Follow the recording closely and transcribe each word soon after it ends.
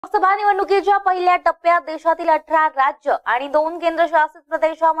लोकसभा निवडणुकीच्या पहिल्या टप्प्यात देशातील 18 राज्य आणि 2 केंद्रशासित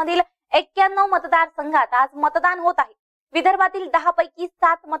प्रदेशांमधील 91 मतदारसंघात आज मतदान होत आहे। विदर्भातील 10 पैकी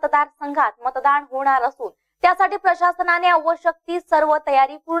 7 मतदारसंघात मतदान होणार असून त्यासाठी प्रशासनाने आवश्यक ती सर्व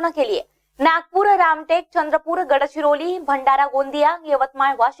तयारी पूर्ण केली आहे। नागपूर, रामटेक, चंद्रपूर, गडचिरोली, भंडारा, गोंदिया,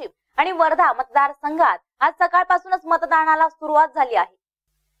 यवतमाळ, वाशिम आणि वर्धा मतदारसंघात आज सकाळपासूनच मतदानाला सुरुवात झाली आहे।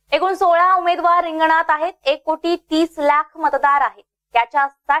 एकूण 16 उमेदवार रिंगणात आहेत। 1,30,00,000 मतदार आहेत।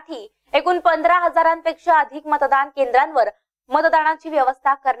 त्याच्यासाठी एकूण 15,000पेक्षा अधिक मतदान केंद्रांवर मतदानाची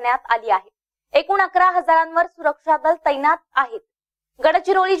व्यवस्था करण्यात आली आहे। एकूण 11,000वर सुरक्षा दल तैनात आहेत।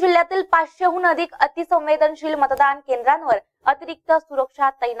 गडचिरोली जिल्ह्यातील 500हून अधिक अतिसंवेदनशील मतदान केंद्रांवर अतिरिक्त सुरक्षा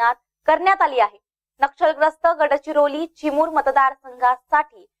तैनात करण्यात आली आहे। नक्षलग्रस्त गडचिरोली चिमूर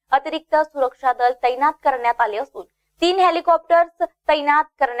मतदारसंघासाठी अतिरिक्त सुरक्षा दल तैनात करण्यात आले असून 3 हेलिकॉप्टर्स तैनात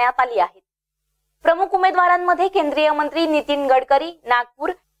करण्यात आली आहेत। प्रमुख उमेदवारांमध्ये केंद्रीय मंत्री नितीन गडकरी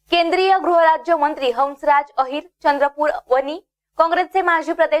नागपूर, केंद्रीय गृहराज्य मंत्री हंसराज अहिर चंद्रपूर वनी, काँग्रेसचे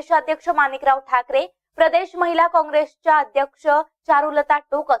माजी प्रदेशाध्यक्ष माणिकराव ठाकरे, प्रदेश महिला काँग्रेसच्या अध्यक्ष चारुलता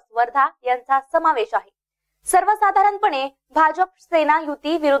टोकस वर्धा यांचा समावेश आहे। सर्वसाधारणपणे भाजप सेना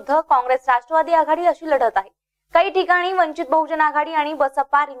युती विरुद्ध काँग्रेस राष्ट्रवादी आघाडी अशी लढत आहे। काही ठिकाणी वंचित बहुजन आघाडी आणि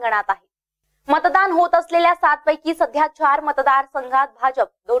बसपा रिंगणात आहे। मतदान होत असलेल्या 7 पैकी सध्या 4 मतदारसंघात भाजप,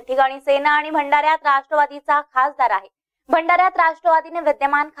 2 ठिकाणी सेना आणि भंडाऱ्यात राष्ट्रवादीचा खासदार आहे। भंडाऱ्यात राष्ट्रवादीने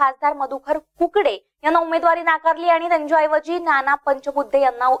विद्यमान खासदार मधुकर कुकडे यांना उमेदवारी नाकारली आणि त्यांच्याऐवजी नाना पंचबुद्धे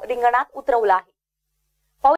यांना रिंगणात उतरवलं आहे।